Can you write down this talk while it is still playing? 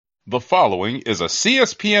The following is a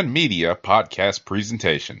CSPN Media podcast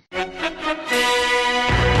presentation.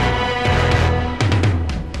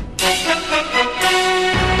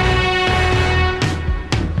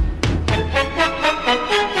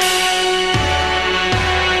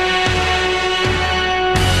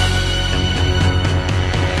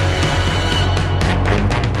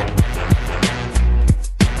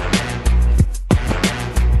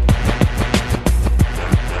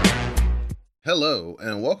 Hello,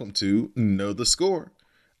 and welcome to Know the Score.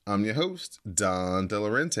 I'm your host, Don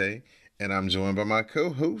Delarente, and I'm joined by my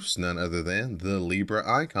co-host, none other than the Libra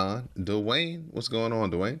icon, Dwayne. What's going on,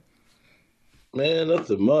 Dwayne? Man,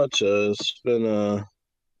 nothing much. It's been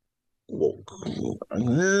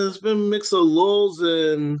mix of lulls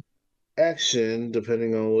and action,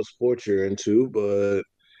 depending on what sport you're into. But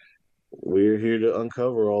we're here to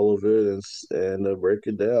uncover all of it and break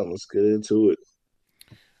it down. Let's get into it.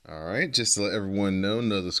 All right, just to let everyone know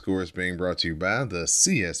the Score is being brought to you by the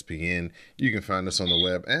CSPN. You can find us on the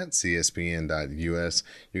web at cspn.us.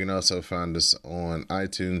 You can also find us on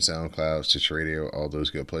iTunes, SoundCloud, Stitch Radio, all those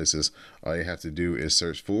good places. All you have to do is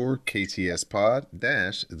search for KTS Pod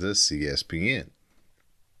the CSPN.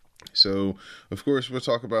 So, of course, we'll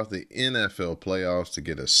talk about the NFL playoffs to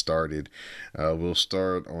get us started. We'll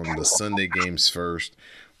start on the Sunday games first,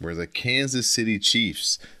 where the Kansas City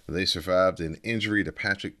Chiefs, they survived an injury to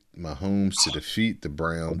Patrick Mahomes to defeat the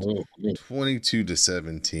Browns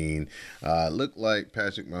 22-17. Looked like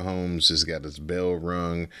Patrick Mahomes just got his bell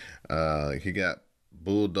rung. He got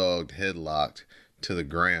bulldogged, headlocked to the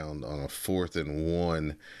ground on a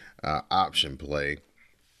 4th-and-1 option play.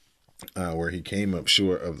 Where he came up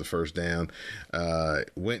short of the first down,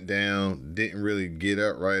 went down, didn't really get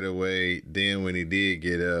up right away. Then when he did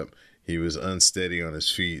get up, he was unsteady on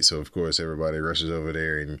his feet. So, of course, everybody rushes over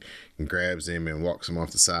there and grabs him and walks him off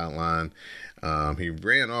the sideline. He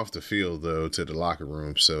ran off the field, though, to the locker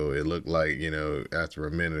room. So it looked like, after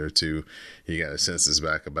a minute or two, he got his senses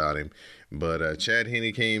back about him. But Chad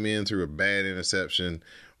Henne came in through a bad interception.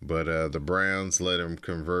 But the Browns let him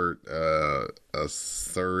convert a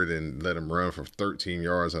third and let him run for 13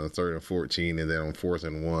 yards on a 3rd and 14. And then on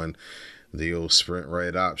 4th-and-1, the old sprint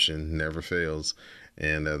right option never fails.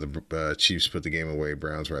 And the Chiefs put the game away.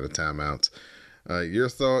 Browns were out of timeouts. Your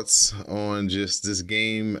thoughts on just this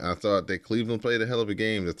game? I thought that Cleveland played a hell of a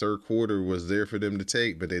game. The third quarter was there for them to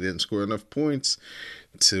take, but they didn't score enough points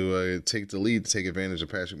to take the lead, to take advantage of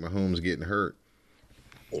Patrick Mahomes getting hurt.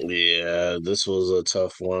 Yeah, this was a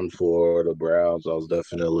tough one for the Browns. I was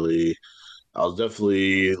definitely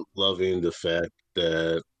loving the fact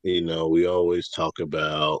that, we always talk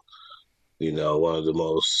about, one of the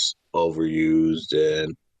most overused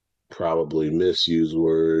and probably misused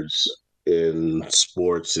words in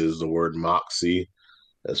sports is the word moxie,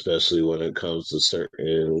 especially when it comes to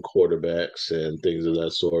certain quarterbacks and things of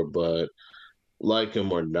that sort. But like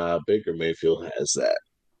him or not, Baker Mayfield has that.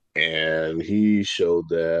 And he showed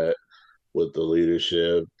that with the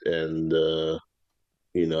leadership and the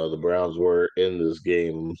Browns were in this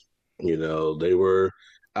game. They were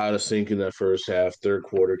out of sync in that first half. Third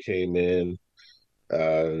quarter came in,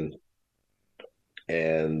 uh,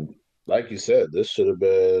 and like you said, this should have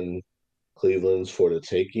been Cleveland's for the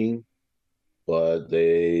taking, but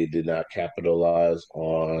they did not capitalize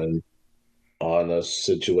on us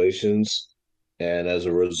situations, and as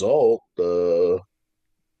a result, the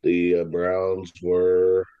Browns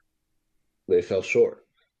were they fell short.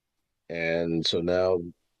 And so now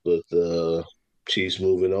with the Chiefs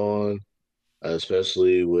moving on,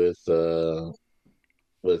 especially with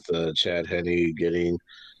Chad Henne getting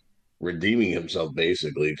redeeming himself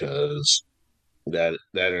basically because that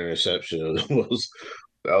interception was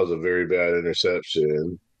a very bad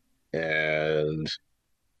interception, and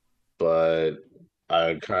but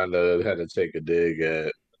I kind of had to take a dig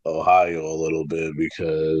at Ohio a little bit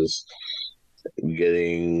because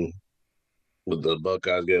getting with the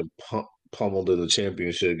Buckeyes getting pummeled in the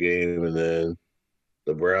championship game, and then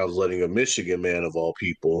the Browns letting a Michigan man of all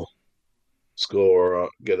people score,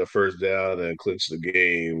 get a first down, and clinch the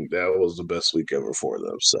game. That was the best week ever for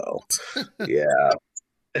them. So, yeah,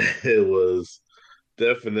 it was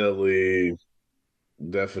definitely,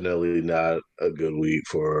 definitely not a good week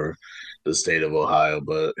for the state of Ohio.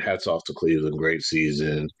 But hats off to Cleveland, great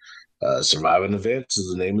season. Surviving events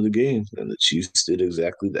is the name of the game, and the Chiefs did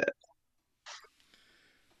exactly that.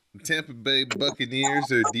 Tampa Bay Buccaneers,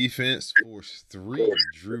 their defense forced three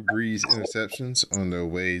Drew Brees interceptions on their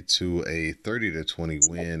way to a 30-20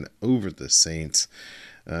 win over the Saints.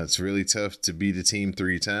 It's really tough to beat a team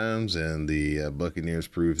three times, and the Buccaneers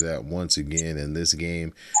proved that once again in this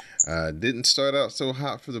game. Didn't start out so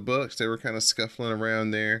hot for the Bucs. They were kind of scuffling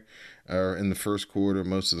around there in the first quarter,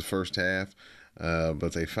 most of the first half.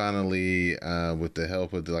 But they finally, with the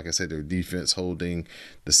help of, like I said, their defense holding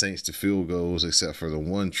the Saints to field goals, except for the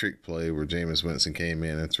one trick play where Jameis Winston came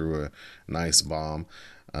in and threw a nice bomb.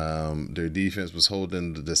 Their defense was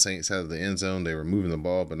holding the Saints out of the end zone. They were moving the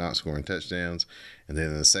ball but not scoring touchdowns. And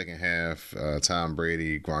then in the second half, Tom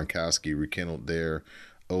Brady, Gronkowski rekindled their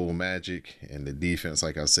old magic, and the defense,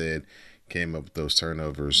 like I said, came up with those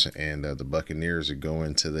turnovers. And the Buccaneers are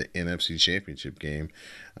going to the NFC Championship game.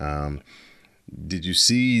 Did you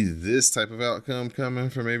see this type of outcome coming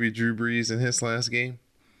for maybe Drew Brees in his last game?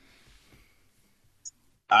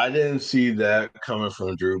 I didn't see that coming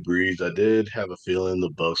from Drew Brees. I did have a feeling the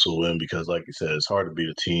Bucks will win because, like you said, it's hard to beat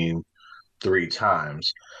a team three times.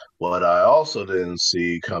 What I also didn't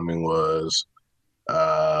see coming was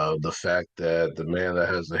the fact that the man that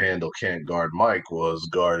has the handle can't guard Mike was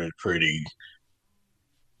guarded pretty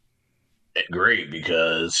great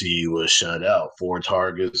because he was shut out. 4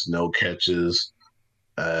 targets, no catches.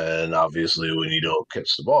 And obviously, when you don't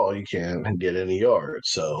catch the ball, you can't get any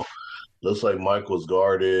yards. So looks like Mike was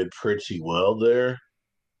guarded pretty well there.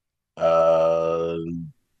 Uh,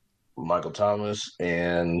 Michael Thomas,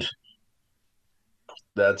 and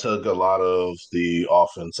that took a lot of the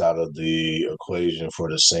offense out of the equation for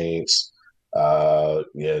the Saints.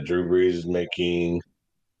 Yeah, Drew Brees is making,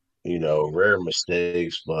 rare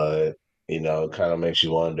mistakes, but, it kind of makes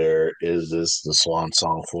you wonder, is this the swan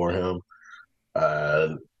song for him?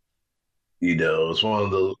 Uh, it's going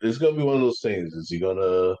to be one of those things. Is he going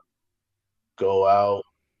to go out,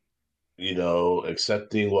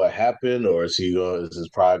 accepting what happened, or is his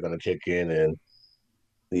pride going to kick in and,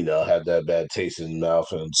 have that bad taste in his mouth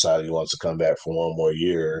and decide he wants to come back for one more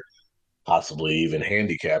year, possibly even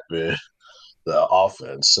handicap it, the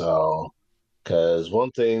offense. So, because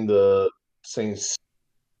one thing the Saints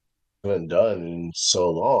haven't done in so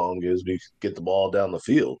long is get the ball down the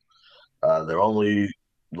field. Their only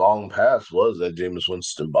long pass was that Jameis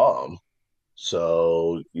Winston bomb.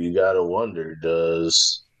 So you got to wonder,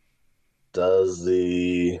 does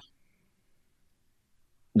the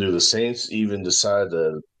do the Saints even decide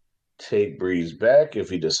to take Breeze back if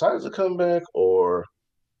he decides to come back, or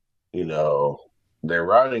you know they're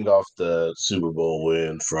riding off the Super Bowl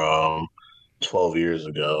win from 12 years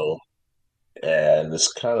ago, and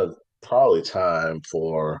it's kind of probably time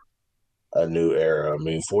for a new era. I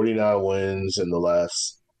mean, 49 wins in the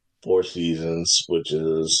last 4 seasons, which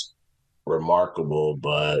is remarkable,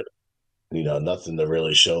 but nothing to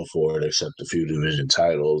really show for it except a few division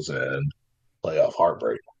titles and playoff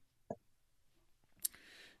heartbreak.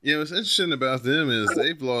 Yeah, what's interesting about them is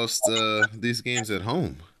they've lost these games at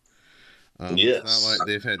home. It's not like Yes.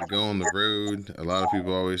 they've had to go on the road. A lot of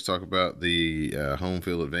people always talk about the home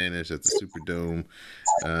field advantage that the Superdome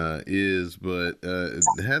is, but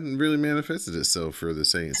it hadn't really manifested itself for the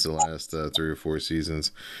Saints the last 3 or 4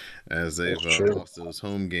 seasons, as they've That's true. lost those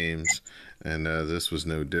home games, and this was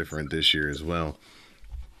no different this year as well.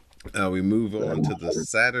 We move on to the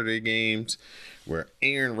Saturday games, where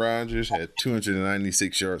Aaron Rodgers had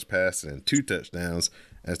 296 yards passing and 2 touchdowns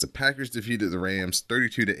as the Packers defeated the Rams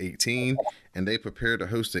 32-18, and they prepare to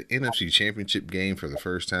host the NFC Championship game for the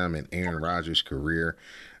first time in Aaron Rodgers' career.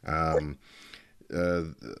 Um,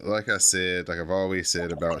 like I said, like I've always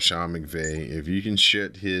said about Sean McVay, if you can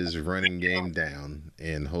shut his running game down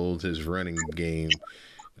and hold his running game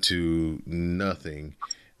to nothing,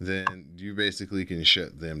 then you basically can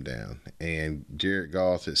shut them down. And Jared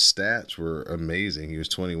Goff, his stats were amazing. He was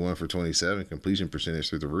 21 for 27, completion percentage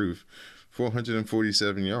through the roof,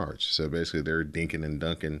 447 yards. So basically, they're dinking and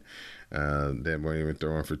dunking. They weren't even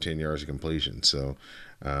throwing for 10 yards of completion. So,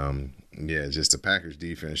 yeah, just the Packers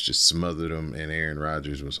defense just smothered them, and Aaron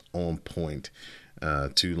Rodgers was on point.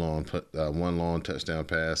 One long touchdown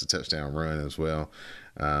pass, a touchdown run as well.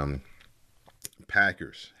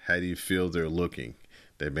 Packers, how do you feel they're looking?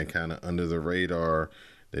 They've been kind of under the radar.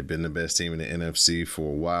 They've been the best team in the NFC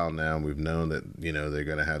for a while now. We've known that, they're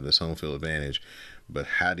going to have this home field advantage. But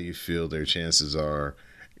how do you feel their chances are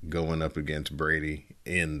going up against Brady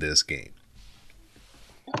in this game?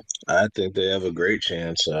 I think they have a great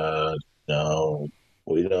chance. No,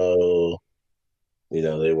 we know,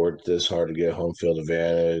 they worked this hard to get home field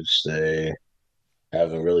advantage. They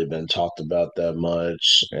haven't really been talked about that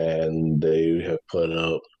much, and they have put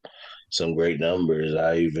up some great numbers.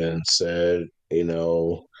 I even said,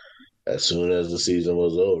 as soon as the season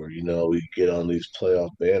was over. We get on these playoff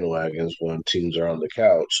bandwagons when teams are on the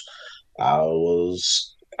couch. I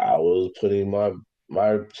was putting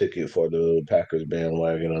my ticket for the Packers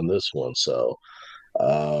bandwagon on this one. So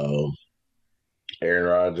um, Aaron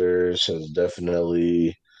Rodgers has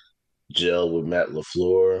definitely gelled with Matt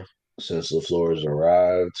LaFleur since LaFleur has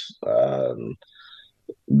arrived.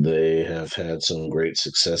 They have had some great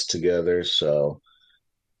success together. So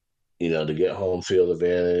to get home field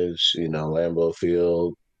advantage, Lambeau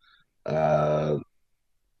Field. Uh,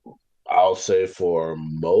 I'll say for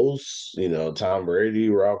most, Tom Brady,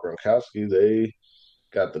 Rob Gronkowski, they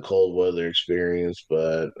got the cold weather experience,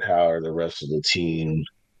 but how's the rest of the team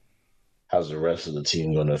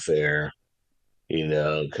going to fare?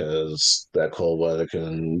 Because that cold weather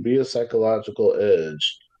can be a psychological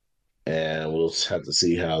edge, and we'll have to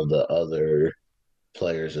see how the other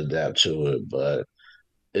players adapt to it. But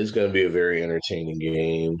it's going to be a very entertaining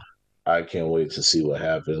game. I can't wait to see what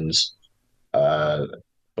happens. Uh,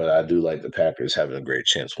 but I do like the Packers having a great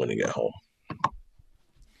chance winning at home.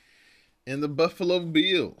 And the Buffalo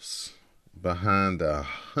Bills, behind a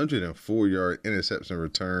 104-yard interception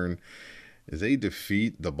return, as they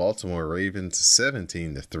defeat the Baltimore Ravens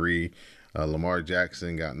 17-3. Lamar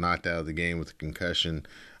Jackson got knocked out of the game with a concussion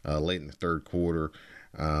late in the third quarter.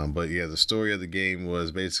 But yeah, the story of the game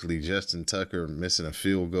was basically Justin Tucker missing a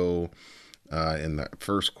field goal in the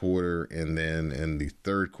first quarter, and then in the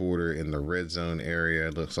third quarter in the red zone area,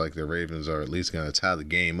 it looks like the Ravens are at least going to tie the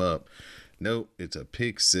game up. Nope, it's a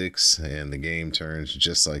pick six, and the game turns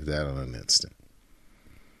just like that on an instant.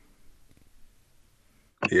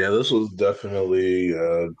 Yeah, this was definitely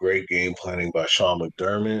great game planning by Sean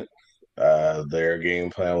McDermott. Their game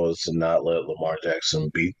plan was to not let Lamar Jackson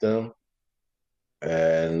beat them.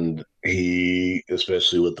 And he,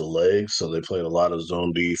 especially with the legs, so they played a lot of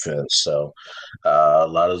zone defense. So a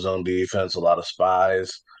lot of zone defense, a lot of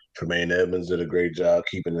spies. Tremaine Edmonds did a great job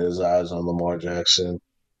keeping his eyes on Lamar Jackson.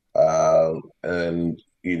 And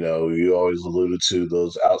you always alluded to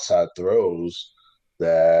those outside throws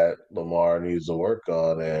that Lamar needs to work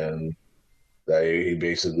on, and that he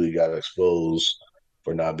basically got exposed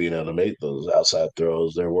for not being able to make those outside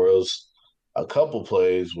throws. There was a couple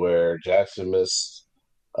plays where Jackson missed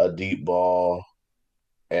a deep ball,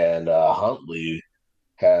 and Huntley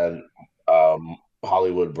had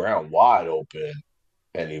Hollywood Brown wide open,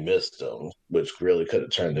 and he missed him, which really could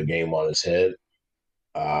have turned the game on his head.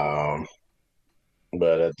 Um,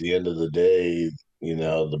 but at the end of the day,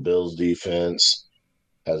 the Bills defense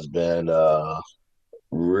has been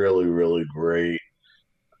really, really great.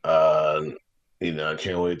 Uh, I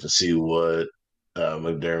can't wait to see what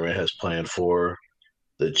McDermott has planned for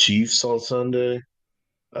the Chiefs on Sunday.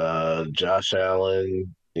 Josh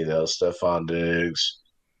Allen, Stephon Diggs.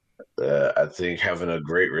 I think having a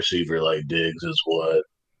great receiver like Diggs is what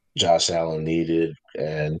Josh Allen needed,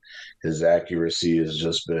 and his accuracy has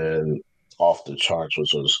just been off the charts,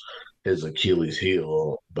 which was his Achilles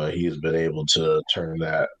heel. But he's been able to turn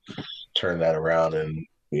that around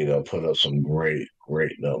and put up some great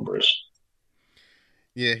great numbers.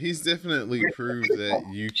 Yeah, he's definitely proved that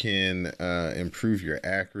you can improve your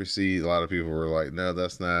accuracy. A lot of people were like, no,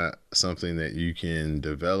 that's not something that you can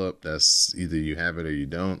develop. That's either you have it or you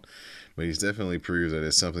don't. But he's definitely proved that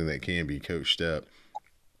it's something that can be coached up.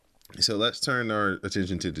 So let's turn our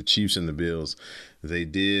attention to the Chiefs and the Bills. They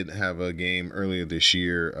did have a game earlier this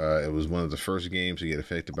year. It was one of the first games to get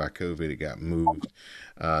affected by COVID. It got moved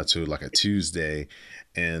to like a Tuesday.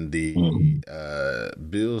 And the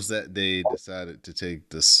Bills that day decided to take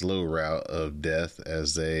the slow route of death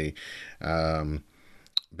as they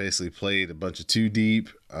basically played a bunch of two deep,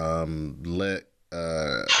 let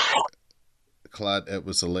Clyde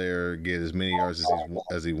Edwards-Helaire get as many yards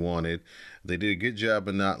as he wanted. They did a good job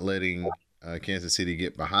of not letting Kansas City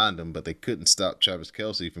get behind them, but they couldn't stop Travis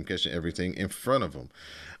Kelce from catching everything in front of them.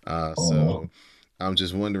 So I'm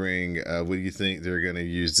just wondering, what do you think they're going to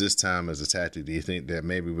use this time as a tactic? Do you think that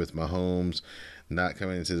maybe with Mahomes not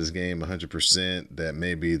coming into this game 100%, that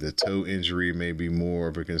maybe the toe injury may be more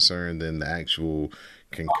of a concern than the actual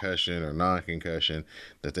concussion or non-concussion,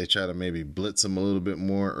 that they try to maybe blitz him a little bit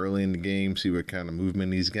more early in the game, see what kind of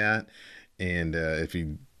movement he's got, and if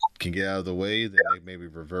he can get out of the way, then they maybe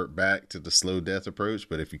revert back to the slow death approach.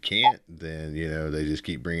 But if you can't, then they just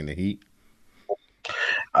keep bringing the heat.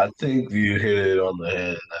 I think you hit it on the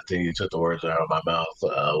head. I think you took the words out of my mouth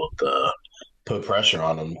with the put pressure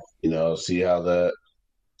on him. See how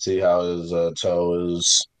his toe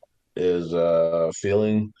is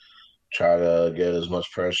feeling. Try to get as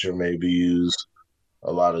much pressure. Maybe use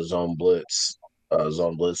a lot of zone blitz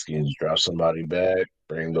schemes. Drop somebody back.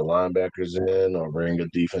 bring the linebackers in or bring a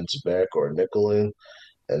defensive back or a nickel in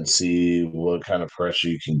and see what kind of pressure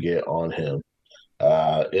you can get on him.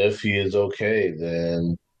 If he is okay,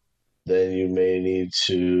 then you may need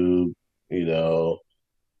to, you know,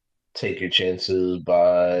 take your chances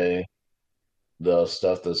by the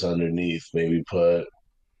stuff that's underneath. Maybe put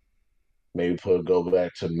go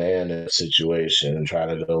back to man in a situation and try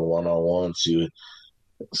to go one on one to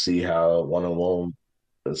see how one on one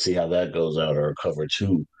see how that goes out or cover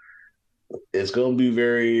two. It's gonna be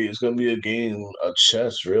a game of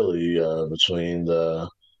chess really between the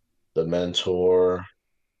mentor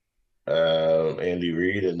Andy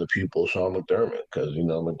Reid and the pupil Sean McDermott because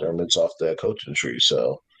McDermott's off that coaching tree,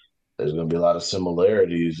 so there's going to be a lot of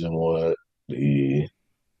similarities in what the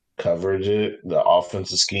the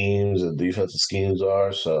offensive schemes and defensive schemes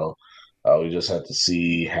are. So we just have to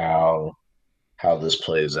see how this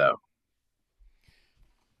plays out.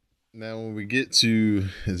 Now, when we get to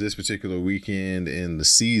this particular weekend in the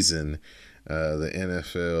season, the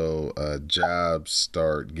NFL jobs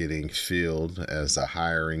start getting filled as the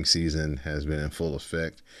hiring season has been in full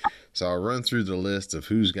effect. So I'll run through the list of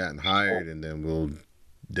who's gotten hired, and then we'll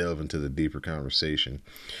delve into the deeper conversation.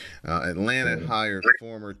 Atlanta hired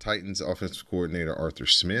former Titans offensive coordinator Arthur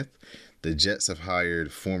Smith. The Jets have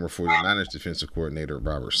hired former 49ers defensive coordinator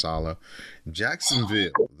Robert Saleh.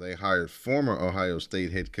 Jacksonville, they hired former Ohio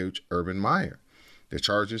State head coach Urban Meyer. The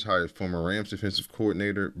Chargers hired former Rams defensive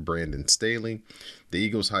coordinator Brandon Staley. The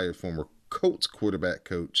Eagles hired former Colts quarterback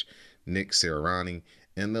coach Nick Sirianni.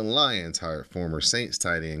 And the Lions hired former Saints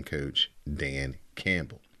tight end coach Dan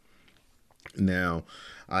Campbell. Now,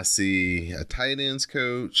 I see a tight ends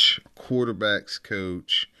coach, quarterbacks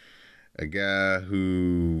coach, a guy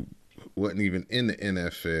who wasn't even in the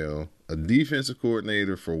NFL, a defensive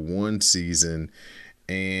coordinator for one season,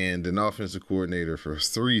 and an offensive coordinator for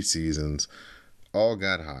 3 seasons, all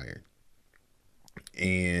got hired.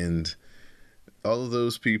 And all of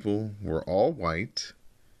those people were all white,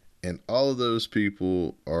 and all of those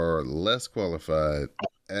people are less qualified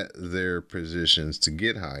at their positions to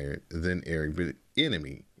get hired than Eric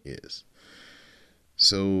Bieniemy is.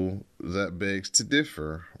 So that begs to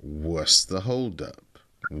differ. What's the holdup?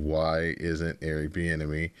 Why isn't Eric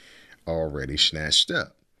Bieniemy already snatched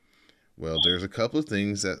up? Well, there's a couple of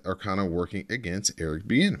things that are kind of working against Eric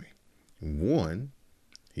Bieniemy. One,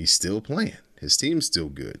 he's still playing. His team's still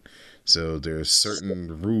good. So there's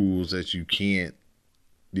certain rules that you can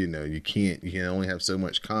only have so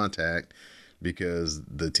much contact because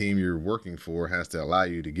the team you're working for has to allow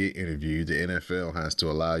you to get interviewed. The NFL has to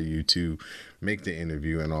allow you to make the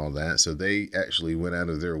interview and all that. So they actually went out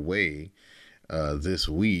of their way this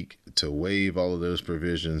week to waive all of those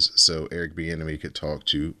provisions so Eric Bieniemy could talk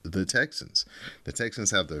to the Texans. The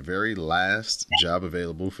Texans have the very last job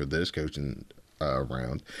available for this coaching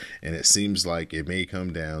round, and it seems like it may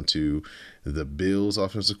come down to the Bills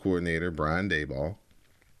offensive coordinator Brian Daboll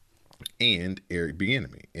and Eric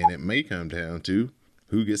Bieniemy, and it may come down to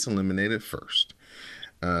who gets eliminated first.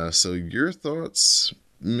 So your thoughts,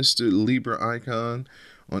 Mr. Libra Icon,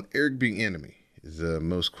 on Eric Bieniemy, the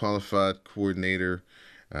most qualified coordinator.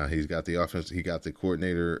 He's got the offense. He got the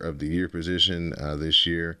coordinator of the year position this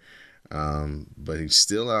year, but he's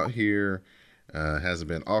still out here. Hasn't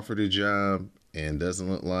been offered a job, and doesn't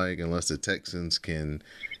look like, unless the Texans can,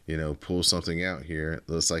 pull something out here, it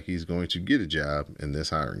looks like he's going to get a job in this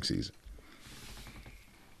hiring season.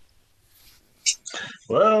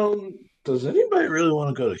 Well, does anybody really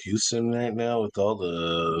want to go to Houston right now with all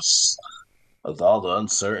the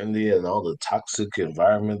uncertainty and all the toxic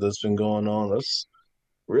environment that's been going on? That's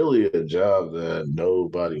really a job that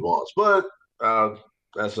nobody wants. But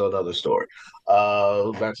that's another story.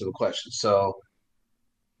 Back to the question. So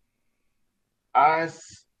I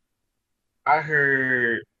I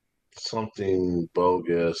heard something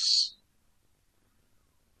bogus,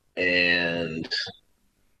 and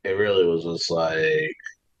it really was just like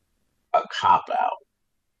a cop out.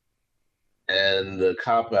 And the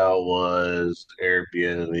cop out was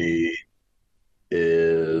Airbnb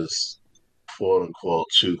is quote unquote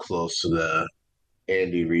too close to the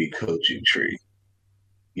Andy Reid coaching tree.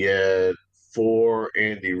 Yet 4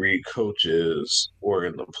 Andy Reid coaches were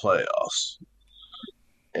in the playoffs.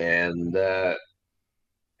 And that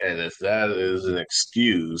and if that is an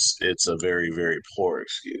excuse, it's a very, very poor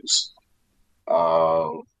excuse.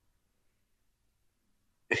 Um,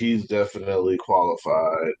 he's definitely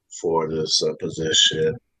qualified for this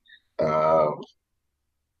position. Um,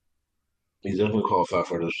 he's definitely qualified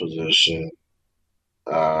for this position.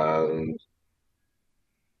 Um,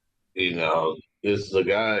 you know, is the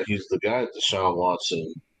guy. He's the guy Deshaun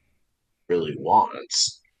Watson really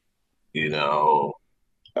wants. You know,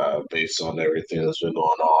 based on everything that's been going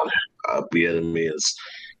on. Bieniemy is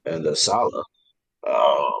and Salah,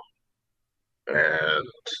 uh, and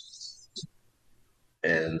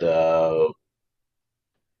and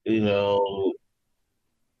you know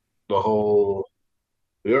the whole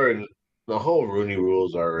we already the whole Rooney Rule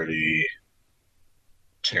is already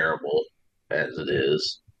terrible as it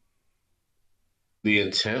is. The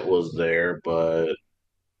intent was there, but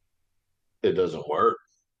it doesn't work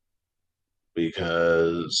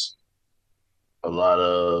because a lot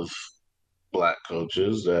of black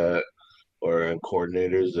coaches that or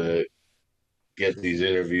coordinators that get these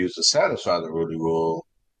interviews to satisfy the Rooney Rule,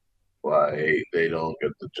 like they don't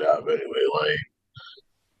get the job anyway. Like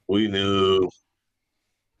we knew,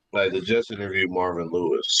 like the Jets interviewed Marvin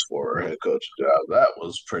Lewis for a head coach job. That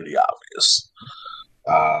was pretty obvious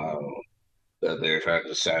um, that they're trying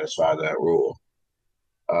to satisfy that rule.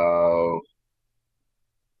 Um,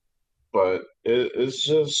 but it's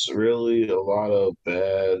just really a lot of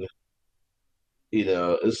bad.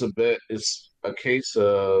 It's a case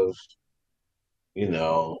of you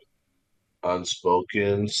know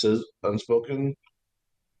unspoken, unspoken,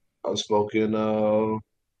 unspoken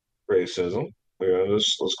racism.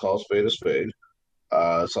 Let's call a spade a spade.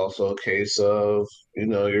 It's also a case of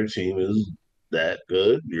your team is that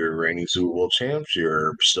good. You're reigning Super Bowl champs.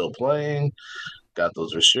 You're still playing. Got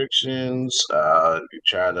those restrictions. You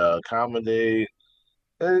try to accommodate,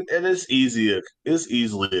 and it's easy. It's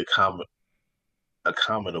easily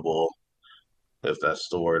accommodable, if that's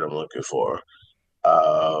the word I'm looking for.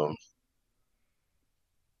 Um,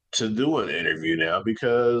 to do an interview now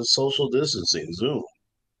because social distancing, Zoom.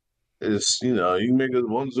 It's you can make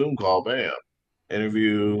one Zoom call, bam,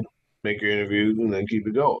 interview, make your interview, and then keep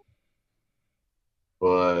it going.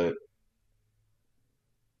 But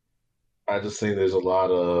I just think there's a lot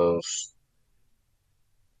of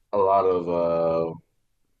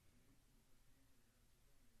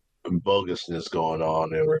bogusness going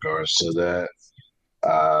on in regards to that.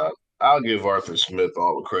 Uh, I'll give Arthur Smith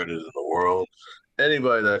all the credit in the world.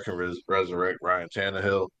 Anybody that can resurrect Ryan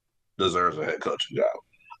Tannehill deserves a head coaching job.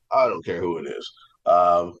 I don't care who it is.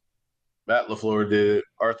 Matt LaFleur did it.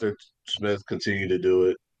 Arthur Smith continued to do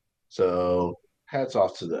it. So hats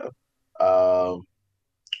off to them. Um,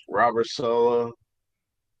 Robert Sala,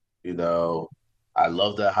 you know, I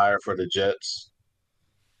love that hire for the Jets.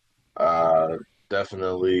 Uh,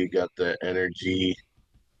 Definitely got the energy,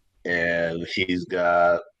 and he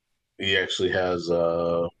actually has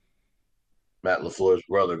Matt LaFleur's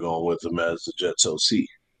brother going with him as the Jets OC.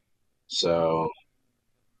 So,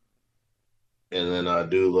 and then I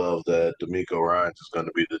do love that D'Amico Ryans is going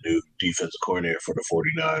to be the new defensive coordinator for the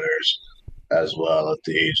 49ers as well at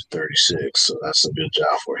the age of 36. So that's a good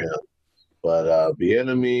job for him. But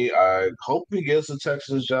Bieniemy, I hope he gets the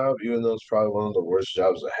Texans job, even though it's probably one of the worst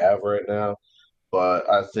jobs to have right now. But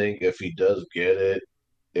I think if he does get it,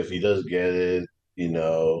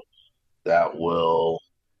 that will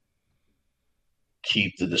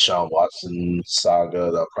keep the Deshaun Watson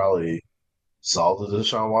saga. That'll probably solve the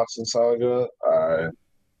Deshaun Watson saga.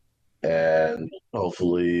 And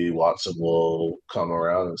hopefully Watson will come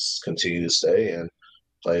around and continue to stay and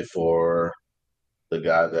play for the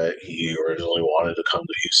guy that he originally wanted to come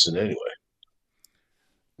to Houston anyway.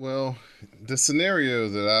 Well, the scenario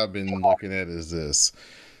that I've been looking at is this.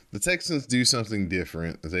 The Texans do something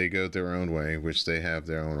different. They go their own way, which they have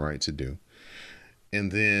their own right to do.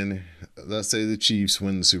 And then let's say the Chiefs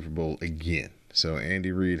win the Super Bowl again. So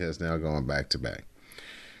Andy Reid has now gone back to back.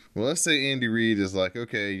 Well, let's say Andy Reid is like,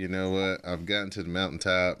 okay, you know what? I've gotten to the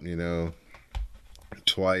mountaintop,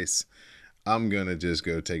 twice. I'm going to just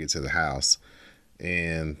go take it to the house.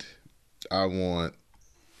 And I want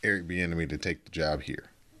Eric Bieniemy to take the job here.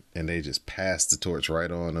 And they just pass the torch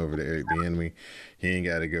right on over to Eric Bieniemy. He ain't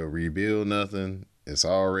got to go rebuild nothing. It's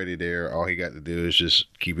already there. All he got to do is just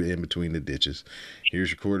keep it in between the ditches.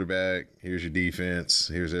 Here's your quarterback. Here's your defense.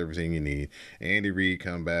 Here's everything you need. Andy Reid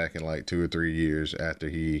come back in like 2 or 3 years after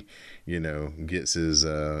he, gets his,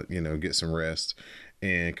 get some rest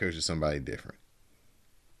and coaches somebody different.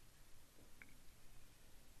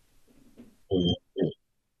 Mm-hmm.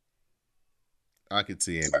 I could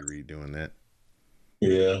see Andy Reid doing that.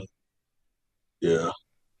 Yeah, yeah.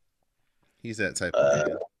 He's that type of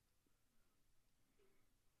man.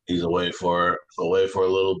 He's away for a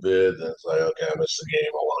little bit. Then it's like, okay, I missed the game.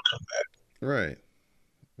 I want to come back.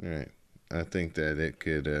 Right. I think that it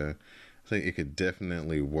could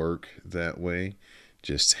definitely work that way.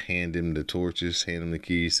 Just hand him the torches, hand him the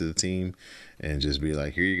keys to the team, and just be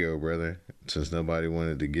like, here you go, brother. Since nobody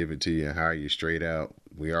wanted to give it to you and hire you straight out,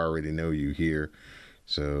 we already know you here.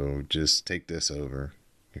 So just take this over.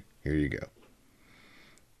 Here you go.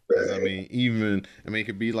 Because it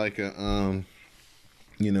could be like a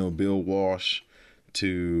Bill Walsh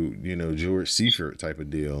to George Seifert type of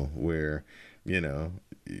deal where you know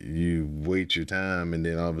you wait your time and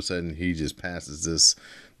then all of a sudden he just passes this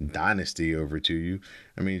dynasty over to you.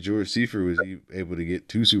 I mean, George Seifert was able to get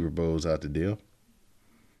 2 Super Bowls out the deal.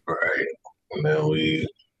 Right. And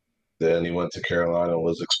then he went to Carolina and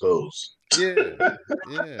was exposed. Yeah,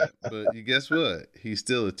 yeah, but you guess what? He's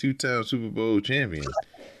still a 2-time Super Bowl champion.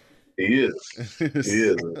 He is. He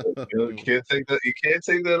is. You can't take that. You can't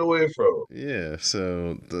take that away from him. Yeah,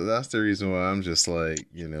 so that's the reason why I'm just like,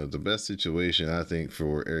 the best situation I think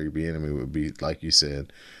for Eric Bieniemy would be, like you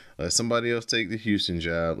said, let somebody else take the Houston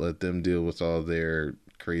job, let them deal with all their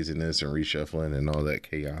craziness and reshuffling and all that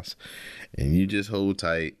chaos, and you just hold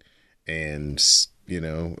tight and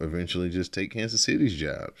eventually just take Kansas City's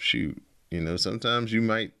job. Shoot, sometimes you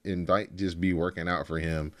might just be working out for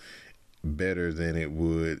him better than it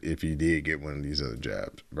would if he did get one of these other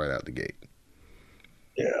jobs right out the gate.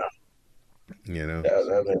 Yeah. Yeah,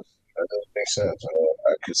 that makes sense.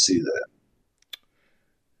 I could see that.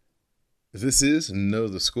 This is Know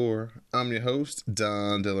the Score. I'm your host,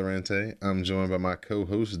 Don Delarente. I'm joined by my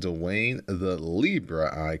co-host, Dwayne, the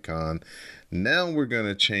Libra icon. Now we're going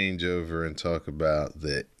to change over and talk about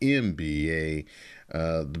the NBA.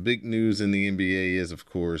 The big news in the NBA is, of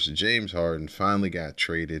course, James Harden finally got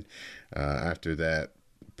traded after that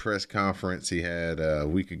press conference he had a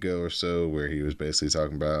week ago or so where he was basically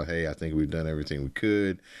talking about, hey, I think we've done everything we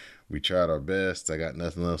could. We tried our best. I got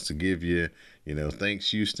nothing else to give you.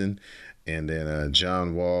 Thanks, Houston. And then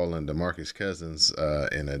John Wall and DeMarcus Cousins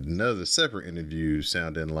in another separate interview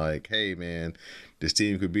sounding like, hey, man, this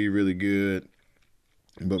team could be really good,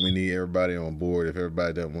 but we need everybody on board. If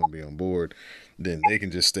everybody doesn't want to be on board, then they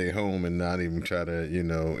can just stay home and not even try to,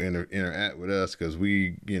 interact with us because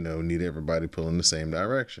we, need everybody pulling the same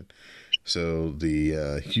direction. So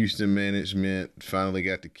the Houston management finally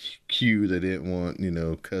got the cue they didn't want,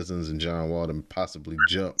 Cousins and John Wall to possibly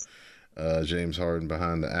jump James Harden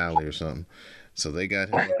behind the alley or something. So they got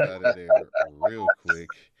him out of there real quick.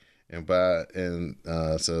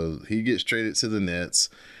 So he gets traded to the Nets.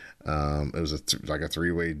 It was like a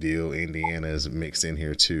 3-way deal. Indiana is mixed in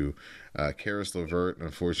here too. Karis LeVert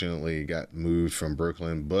unfortunately got moved from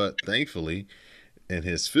Brooklyn, but thankfully in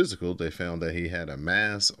his physical they found that he had a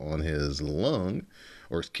mass on his lung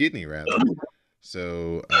or his kidney rather.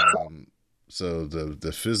 So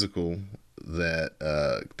the physical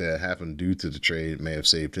that happened due to the trade may have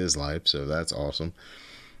saved his life. So that's awesome.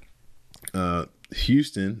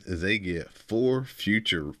 Houston, they get 4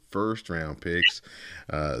 future first-round picks.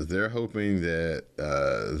 They're hoping that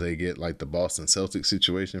they get like the Boston Celtics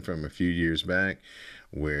situation from a few years back,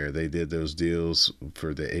 where they did those deals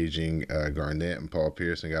for the aging Garnett and Paul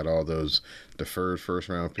Pierce and got all those deferred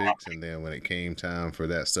first-round picks. And then when it came time for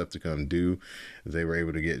that stuff to come due, they were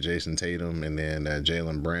able to get Jason Tatum and then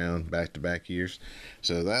Jaylen Brown back-to-back years.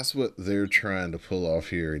 So that's what they're trying to pull off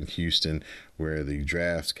here in Houston, where the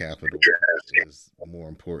draft capital is more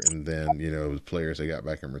important than, the players they got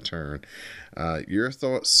back in return. Your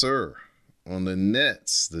thoughts, sir, on the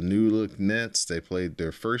Nets, the new look Nets? They played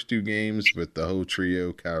their first 2 games with the whole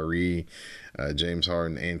trio, Kyrie, James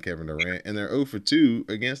Harden, and Kevin Durant, and they're 0 for 2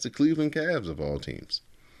 against the Cleveland Cavs of all teams.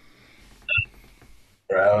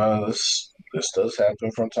 This does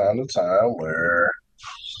happen from time to time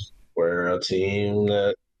where a team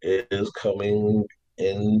that is coming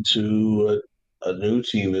into a new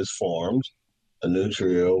team is formed, a new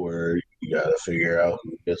trio where you got to figure out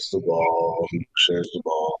who gets the ball, who shares the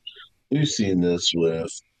ball. We've seen this some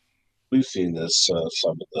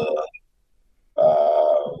of the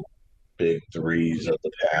big threes of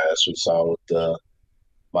the past. We saw with the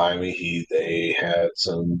Miami Heat, they had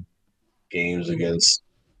some games against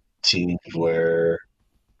teams where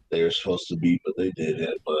they were supposed to beat, but they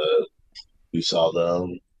didn't. But we saw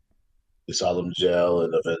them gel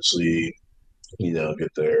and eventually,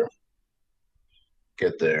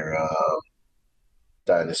 get their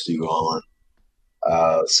dynasty going.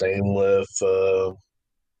 Same with,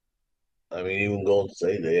 even Golden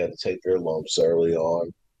State, they had to take their lumps early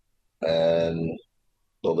on, and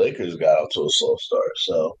the Lakers got out to a slow start.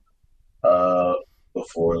 So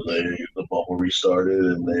before the bubble restarted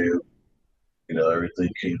and everything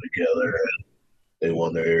came together and they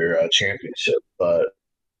won their championship. But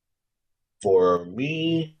for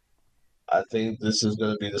me, I think this is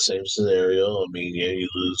going to be the same scenario. I mean, yeah, you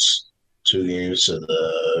lose 2 games to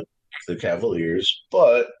the Cavaliers,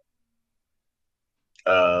 but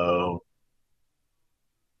uh,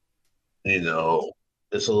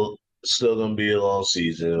 it's still going to be a long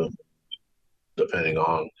season, depending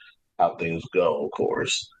on how things go, of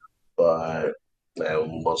course. but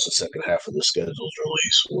once the second half of the schedule is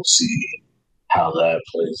released, we'll see how that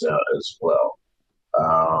plays out as well.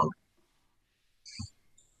 Um,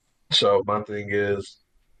 so my thing is,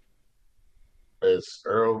 it's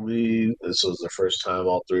early. This was the first time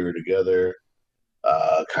all three were together.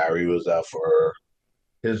 Kyrie was out for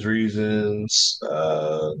his reasons,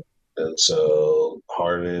 and so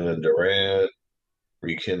Harden and Durant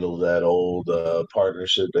rekindled that old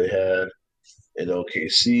partnership they had in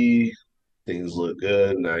OKC. Things look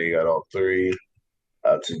good. Now you got all three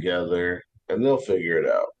together, and they'll figure it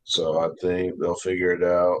out. So I think they'll figure it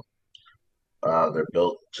out. They're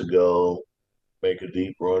built to go make a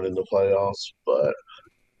deep run in the playoffs, but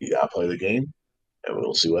you got to play the game, and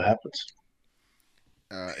we'll see what happens.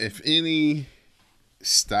 If any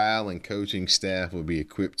style and coaching staff would be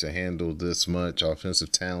equipped to handle this much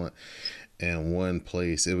offensive talent in one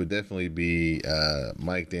place, it would definitely be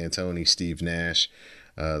Mike D'Antoni, Steve Nash.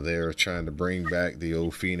 They're trying to bring back the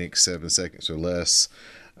old Phoenix 7 seconds or less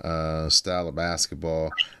style of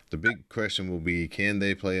basketball. The big question will be, can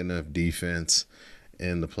they play enough defense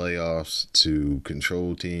in the playoffs to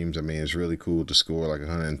control teams? I mean, it's really cool to score like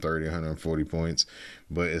 130, 140 points,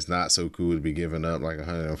 but it's not so cool to be giving up like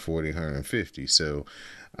 140, 150. So,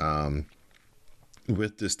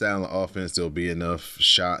 with this style of offense, there'll be enough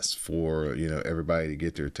shots for everybody to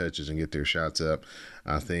get their touches and get their shots up.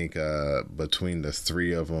 I think between the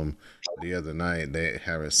three of them the other night, they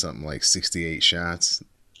had something like 68 shots.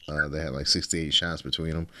 They had like 68 shots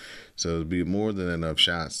between them, so it'd be more than enough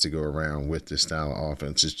shots to go around with this style of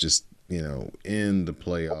offense. It's just in the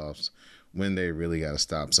playoffs when they really got to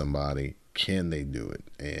stop somebody, can they do it?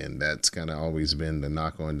 And that's kind of always been the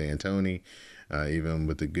knock on D'Antoni. Even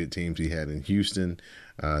with the good teams he had in Houston,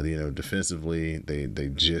 defensively they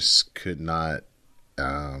just could not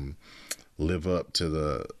live up to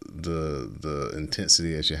the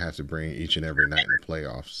intensity that you have to bring each and every night in the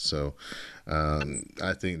playoffs. So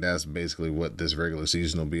I think that's basically what this regular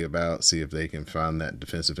season will be about. See if they can find that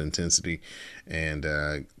defensive intensity and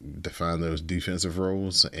define those defensive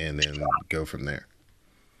roles, and then go from there.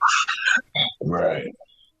 Right.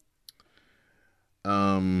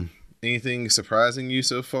 Anything surprising you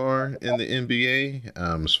so far in the NBA,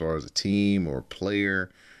 as far as a team or player,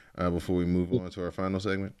 before we move on to our final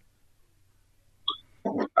segment?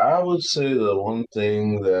 I would say the one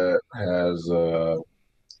thing that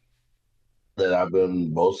I've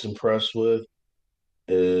been most impressed with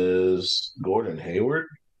is Gordon Hayward.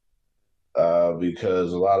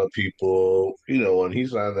 Because a lot of people, when he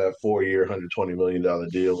signed that 4-year, $120 million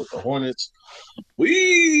deal with the Hornets,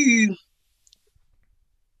 we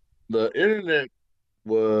the internet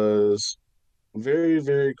was very,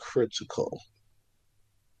 very critical.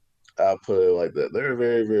 I'll put it like that. They're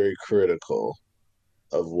very, very critical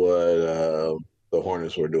of what the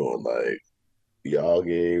Hornets were doing. Like, y'all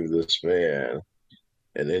gave this man,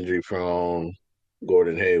 an injury prone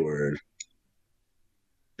Gordon Hayward,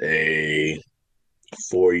 a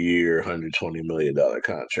 4-year, $120 million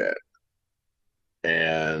contract.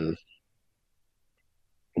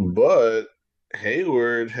 But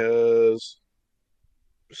Hayward has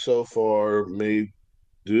so far made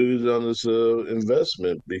dues on this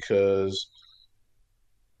investment, because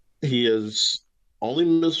he has only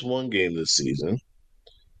missed one game this season,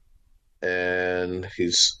 and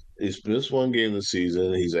he's missed one game this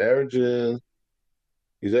season. He's averaging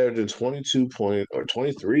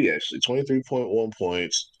 23.1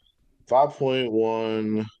 points,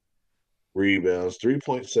 5.1 rebounds,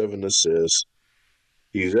 3.7 assists.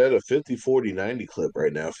 He's at a 50-40-90 clip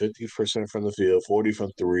right now. 50% from the field, 40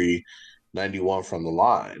 from three, 91 from the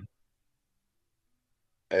line.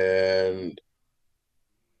 And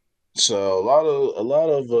so a lot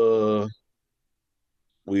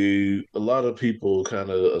of people kind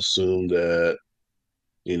of assume that,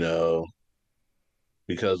 you know,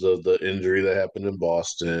 because of the injury that happened in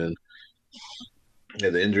Boston,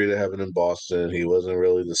 he wasn't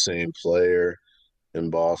really the same player in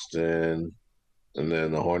Boston. And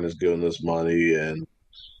then the Hornets give him this money, and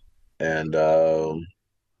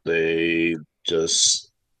they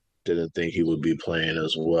just didn't think he would be playing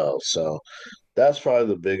as well. So that's probably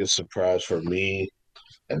the biggest surprise for me.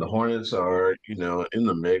 And the Hornets are, in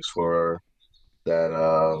the mix for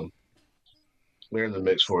that. They're in the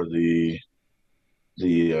mix for the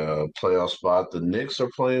playoff spot. The Knicks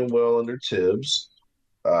are playing well under Tibbs,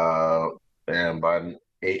 uh, and by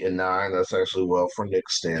 8 and 9, that's actually well for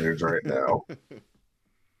Knicks standards right now.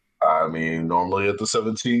 I mean, normally at the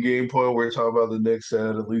 17 game point, we're talking about the Knicks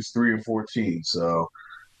at least 3 and 14. So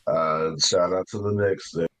shout out to the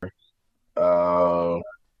Knicks there. Uh,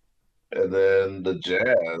 And then the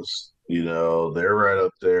Jazz, they're right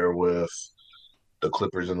up there with the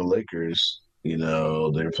Clippers and the Lakers.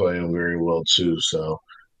 They're playing very well too. So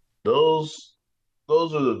those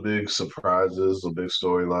those are the big surprises, the big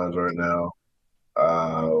storylines right now.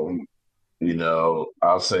 Um,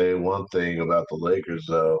 I'll say one thing about the Lakers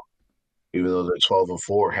though, even though they're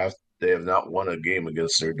 12-4, they have not won a game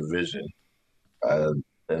against their division. Uh,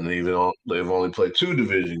 and even though they've only played two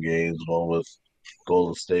division games, one with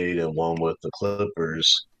Golden State and one with the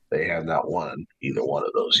Clippers, they have not won either one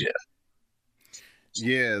of those yet.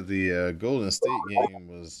 Yeah, the Golden State game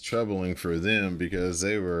was troubling for them because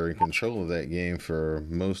they were in control of that game for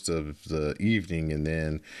most of the evening, and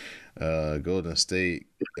then Golden State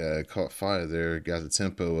caught fire there, got the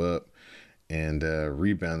tempo up, and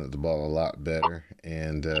rebounded the ball a lot better,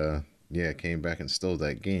 and yeah, came back and stole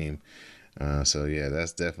that game. So yeah,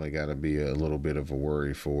 that's definitely got to be a little bit of a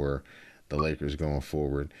worry for the Lakers going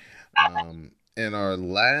forward. In our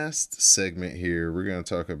last segment here, we're going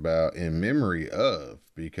to talk about in memory of,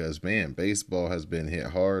 because man, baseball has been hit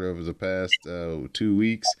hard over the past 2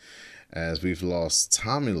 weeks as we've lost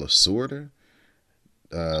Tommy Lasorda,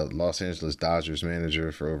 Los Angeles Dodgers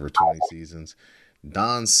manager for over 20 seasons.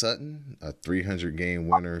 Don Sutton, a 300 game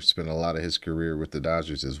winner, spent a lot of his career with the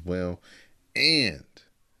Dodgers as well. And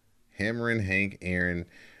Hammering Hank Aaron,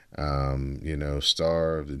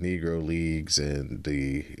 star of the Negro Leagues and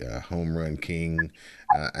the home run king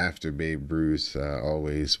after Babe Ruth,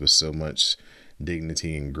 always with so much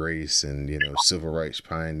dignity and grace, and civil rights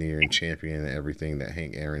pioneer and champion and everything that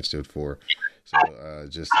Hank Aaron stood for. So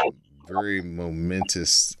just very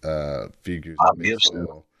momentous figures Bob in Gibson.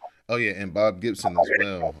 baseball. Oh yeah, and Bob Gibson as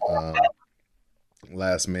well.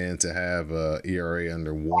 Last man to have ERA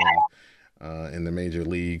under one in the major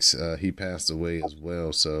leagues. He passed away as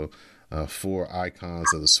well. So, four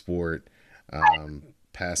icons of the sport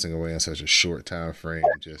passing away in such a short time frame.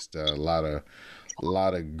 Just a lot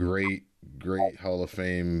of great Hall of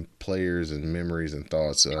Fame players and memories and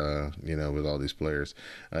thoughts. With all these players.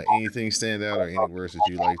 Anything stand out or any words that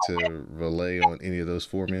you like to relay on any of those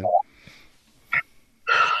four men?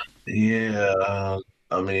 Yeah,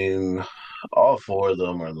 I mean, all four of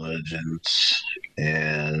them are legends,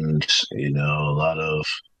 and a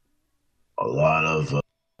lot of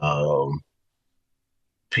um,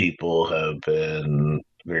 people have been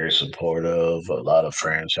very supportive. A lot of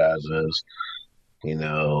franchises,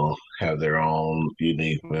 have their own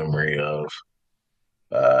unique memory of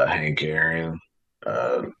Hank Aaron,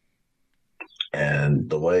 uh, and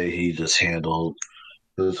the way he just handled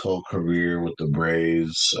his whole career with the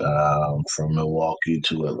Braves, from Milwaukee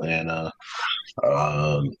to Atlanta,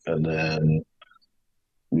 and then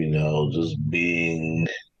just being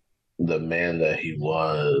the man that he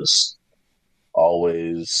was,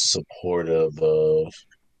 always supportive of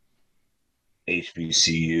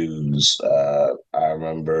HBCUs. I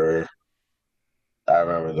remember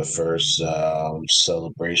the first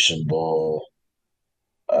Celebration Bowl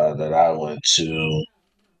that I went to.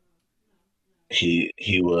 He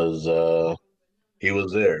was there. He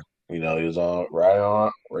was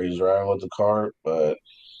he was riding with the cart, but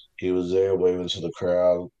he was there waving to the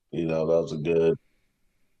crowd. That was a good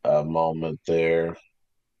moment there,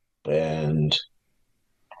 and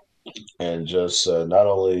just not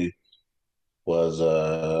only was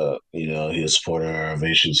he a supporter of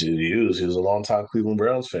HBCUs, he was a longtime Cleveland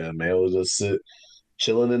Browns fan. Man was just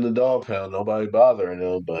chilling in the dog pound, nobody bothering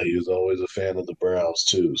him, but he was always a fan of the Browns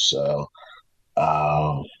too. So,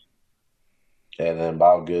 um, and then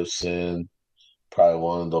Bob Gibson, probably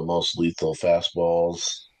one of the most lethal fastballs,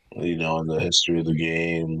 in the history of the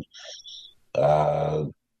game. Uh,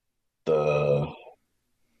 the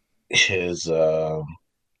his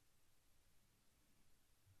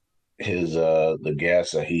his the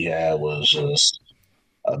gas that he had was just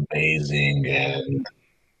amazing, and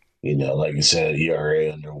like you said,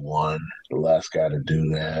 ERA under one, the last guy to do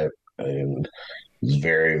that, and it's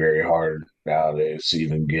very very hard nowadays to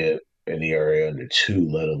even get an ERA under two,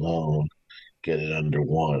 let alone get it under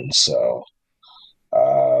one. So,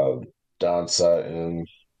 uh, Don Sutton,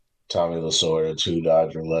 Tommy Lasorda, two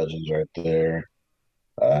Dodger legends right there.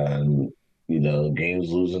 And, the game's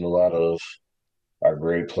losing a lot of our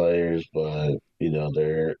great players, but,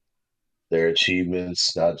 their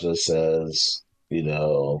achievements, not just as, you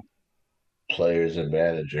know, players and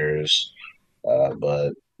managers,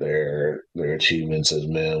 but their achievements as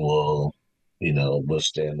men will,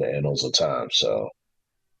 withstand the annals of time. So,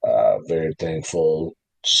 very thankful,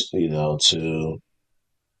 to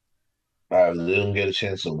I didn't get a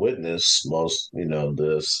chance to witness most,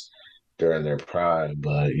 this during their prime,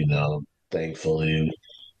 but thankfully,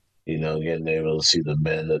 getting able to see the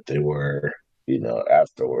men that they were,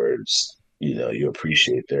 afterwards, you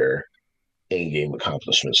appreciate their in-game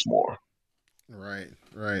accomplishments more. Right,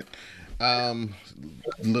 right. Um,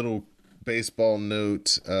 Little baseball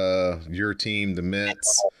note. Your team, the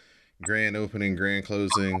Mets, grand opening, grand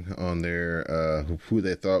closing on their who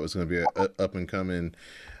they thought was going to be a up and coming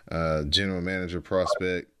general manager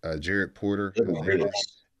prospect, Jared Porter. I Goodness think.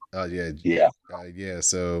 gracious. Yeah, Yeah. yeah.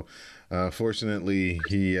 So, fortunately,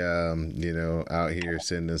 he, out here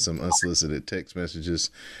sending some unsolicited text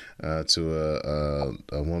messages to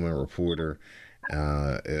a woman reporter.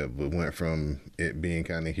 It went from it being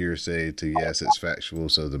kind of hearsay to yes, it's factual.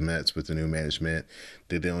 So the Mets, with the new management,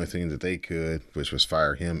 did the only thing that they could, which was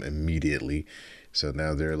fire him immediately. So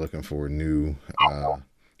now they're looking for a new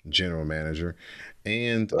general manager,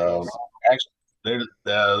 and Um, also, Actually,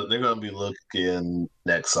 they're going to be looking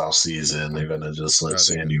next off season. They're going to just let they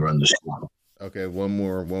Sandy run the show. okay, one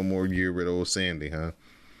more year with old Sandy, huh?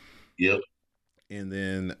 Yep. And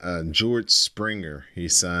then George Springer, he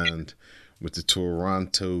signed with the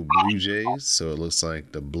Toronto Blue Jays. So it looks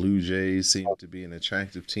like the Blue Jays seem to be an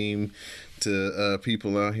attractive team to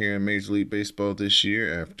people out here in Major League Baseball this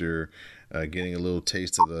year after getting a little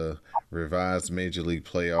taste of the revised Major League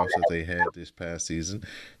playoffs that they had this past season.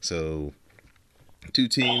 So two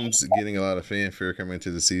teams getting a lot of fanfare coming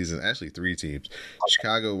into the season. Actually, three teams.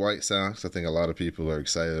 Chicago White Sox. I think a lot of people are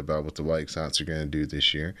excited about what the White Sox are going to do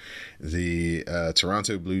this year. The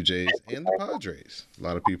Toronto Blue Jays and the Padres. A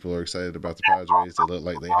lot of people are excited about the Padres. They look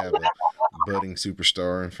like they have a budding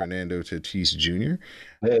superstar in Fernando Tatis Jr.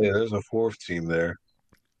 Hey, there's a fourth team there.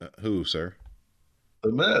 Who, sir?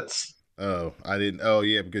 The Mets. Oh, I didn't. Oh,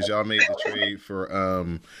 yeah, because y'all made the trade for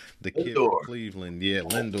the kid from Indoor. Cleveland. Yeah,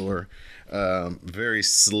 Lindor, very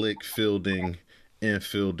slick fielding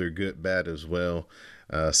infielder, good bat as well.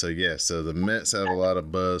 So the Mets have a lot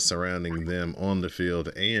of buzz surrounding them on the field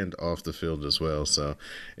and off the field as well. So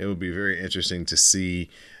it would be very interesting to see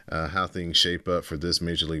how things shape up for this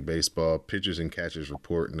Major League Baseball. Pitchers and catchers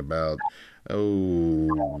report in about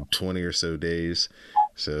 20 or so days.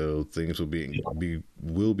 So things will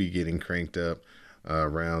be getting cranked up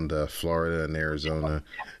around Florida and Arizona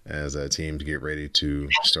as teams get ready to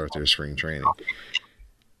start their spring training.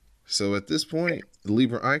 So at this point,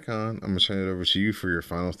 Libra Icon, I'm gonna turn it over to you for your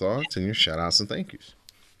final thoughts and your shout outs and thank yous.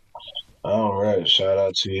 All right. Shout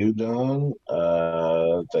out to you, Don.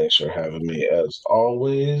 Thanks for having me as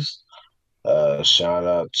always. Shout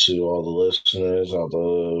out to all the listeners, all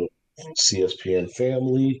the CSPN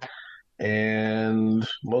family. And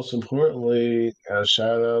most importantly, a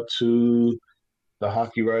shout out to the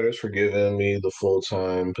hockey writers for giving me the full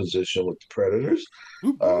time position with the Predators.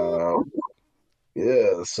 Um,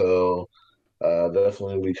 yeah, so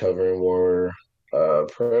definitely be covering more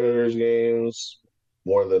Predators games,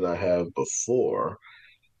 more than I have before.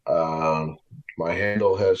 Um, my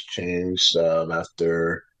handle has changed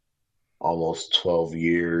after almost 12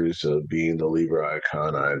 years of being the Libra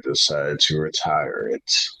icon. I decided to retire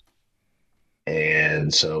it.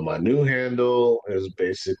 And so my new handle is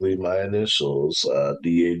basically my initials,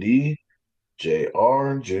 DAD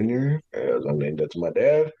JR Jr., as I named that to my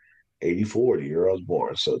dad, 84, the year I was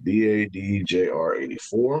born. So DADJR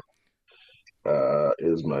 84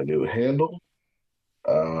 is my new handle.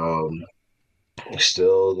 Um,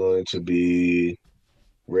 Still going to be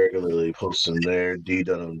regularly posting there. D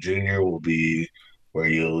Dunham Jr. will be where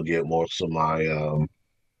you'll get most of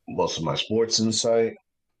my sports insight,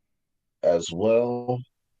 as well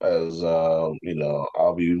as I'll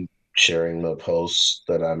be sharing the posts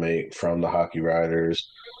that I make from the Hockey Writers,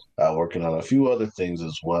 working on a few other things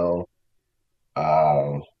as well,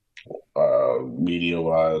 uh, media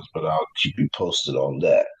wise, but I'll keep you posted on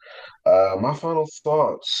that. My final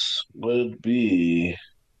thoughts would be,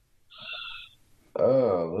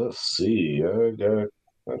 let's see, I got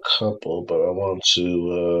a couple, but I'm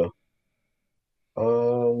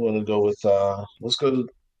gonna go with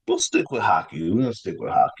we'll stick with hockey. We're gonna stick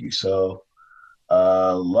with hockey. So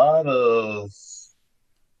a lot of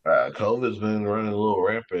COVID's been running a little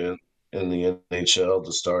rampant in the NHL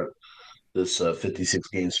to start this 56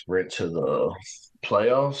 game sprint to the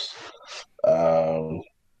playoffs. Um,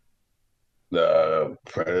 the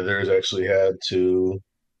Predators actually had to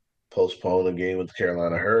postpone a game with the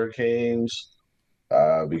Carolina Hurricanes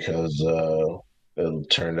because it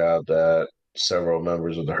turned out that several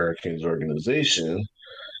members of the Hurricanes organization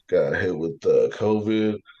got hit with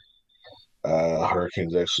COVID.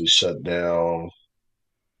 Hurricanes actually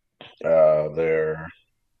their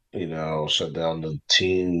shut down the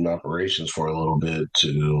team operations for a little bit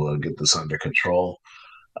to get this under control.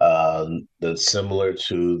 That's similar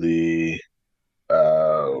to the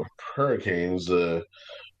Hurricanes, the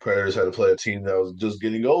Predators had to play a team that was just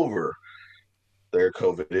getting over their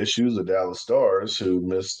COVID issues, the Dallas Stars, who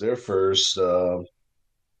missed their first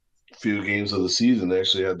few games of the season. They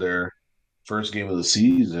actually had their first game of the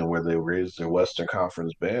season where they raised their Western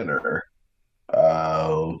Conference banner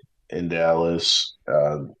uh, in Dallas.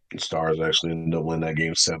 Stars actually ended up winning that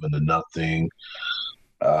game 7-0.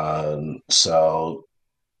 So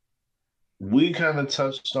we kind of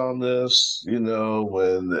touched on this, when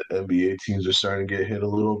the NBA teams are starting to get hit a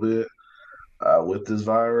little bit with this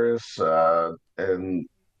virus, and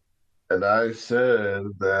I said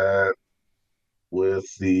that with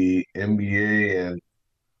the NBA and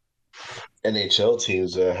NHL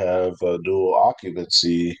teams that have dual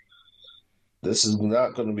occupancy, this is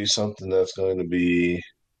not going to be something that's going to be,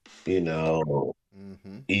 you know,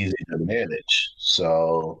 Mm-hmm. easy to manage.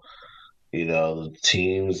 So, the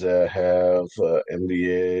teams that have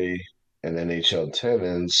NBA and NHL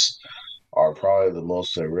tenants are probably the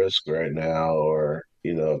most at risk right now, or,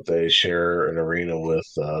 if they share an arena with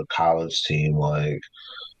a college team like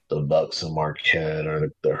the Bucks and Marquette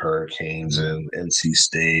or the Hurricanes and NC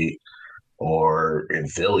State, or in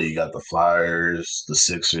Philly, you got the Flyers, the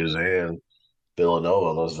Sixers, and Villanova,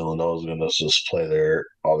 unless Villanova's going to just play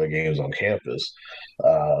all their games on campus.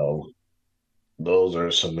 Um, those are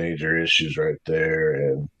some major issues right there,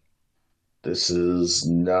 and this is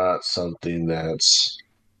not something that's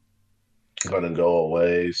going to go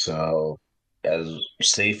away. So, as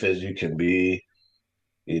safe as you can be,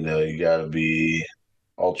 you got to be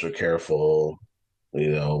ultra careful,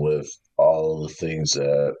 with all the things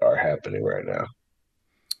that are happening right now.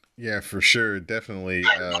 Yeah, for sure. Definitely.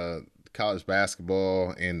 College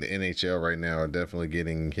basketball and the NHL right now are definitely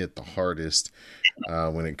getting hit the hardest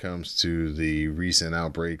when it comes to the recent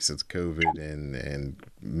outbreaks of COVID and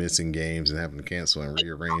missing games and having to cancel and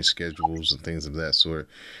rearrange schedules and things of that sort.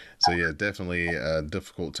 So, yeah, definitely a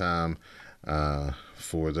difficult time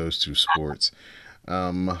for those two sports.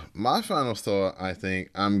 My final thought, I think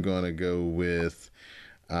I'm going to go with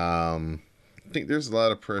I think there's a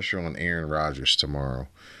lot of pressure on Aaron Rodgers tomorrow.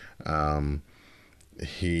 Um,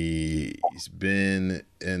 he's been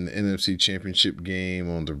in the NFC Championship game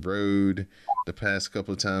on the road the past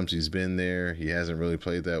couple of times he's been there. He hasn't really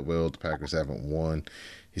played that well. The Packers haven't won.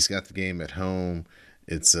 He's got the game at home.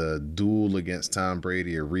 It's a duel against Tom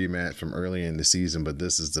Brady, a rematch from earlier in the season, but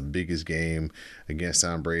this is the biggest game against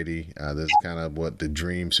Tom Brady. This is kind of what the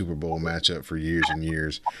dream Super Bowl matchup for years and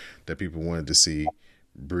years that people wanted to see.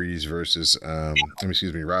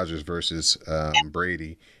 Rodgers versus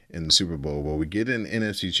Brady in the Super Bowl. Well, we get an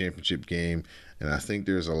NFC Championship game, and I think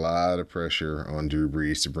there's a lot of pressure on Drew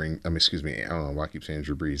Brees to bring. I don't know why I keep saying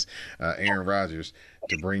Drew Brees. Aaron Rodgers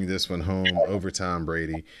to bring this one home over Tom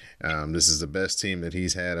Brady. This is the best team that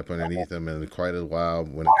he's had up underneath him in quite a while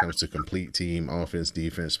when it comes to complete team, offense,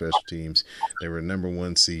 defense, special teams. They were number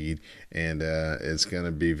one seed, and it's going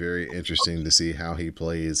to be very interesting to see how he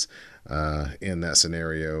plays in that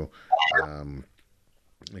scenario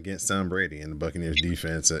against Tom Brady and the Buccaneers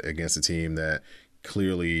defense against a team that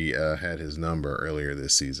clearly had his number earlier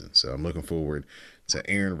this season. So I'm looking forward to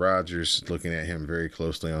Aaron Rodgers, looking at him very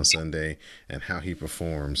closely on Sunday and how he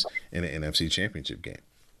performs in an NFC Championship game.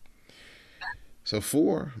 So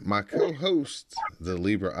for my co-host, the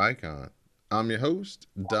Libra Icon, I'm your host,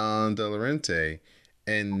 Don Delarente,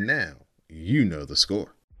 and now you know the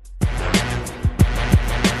score.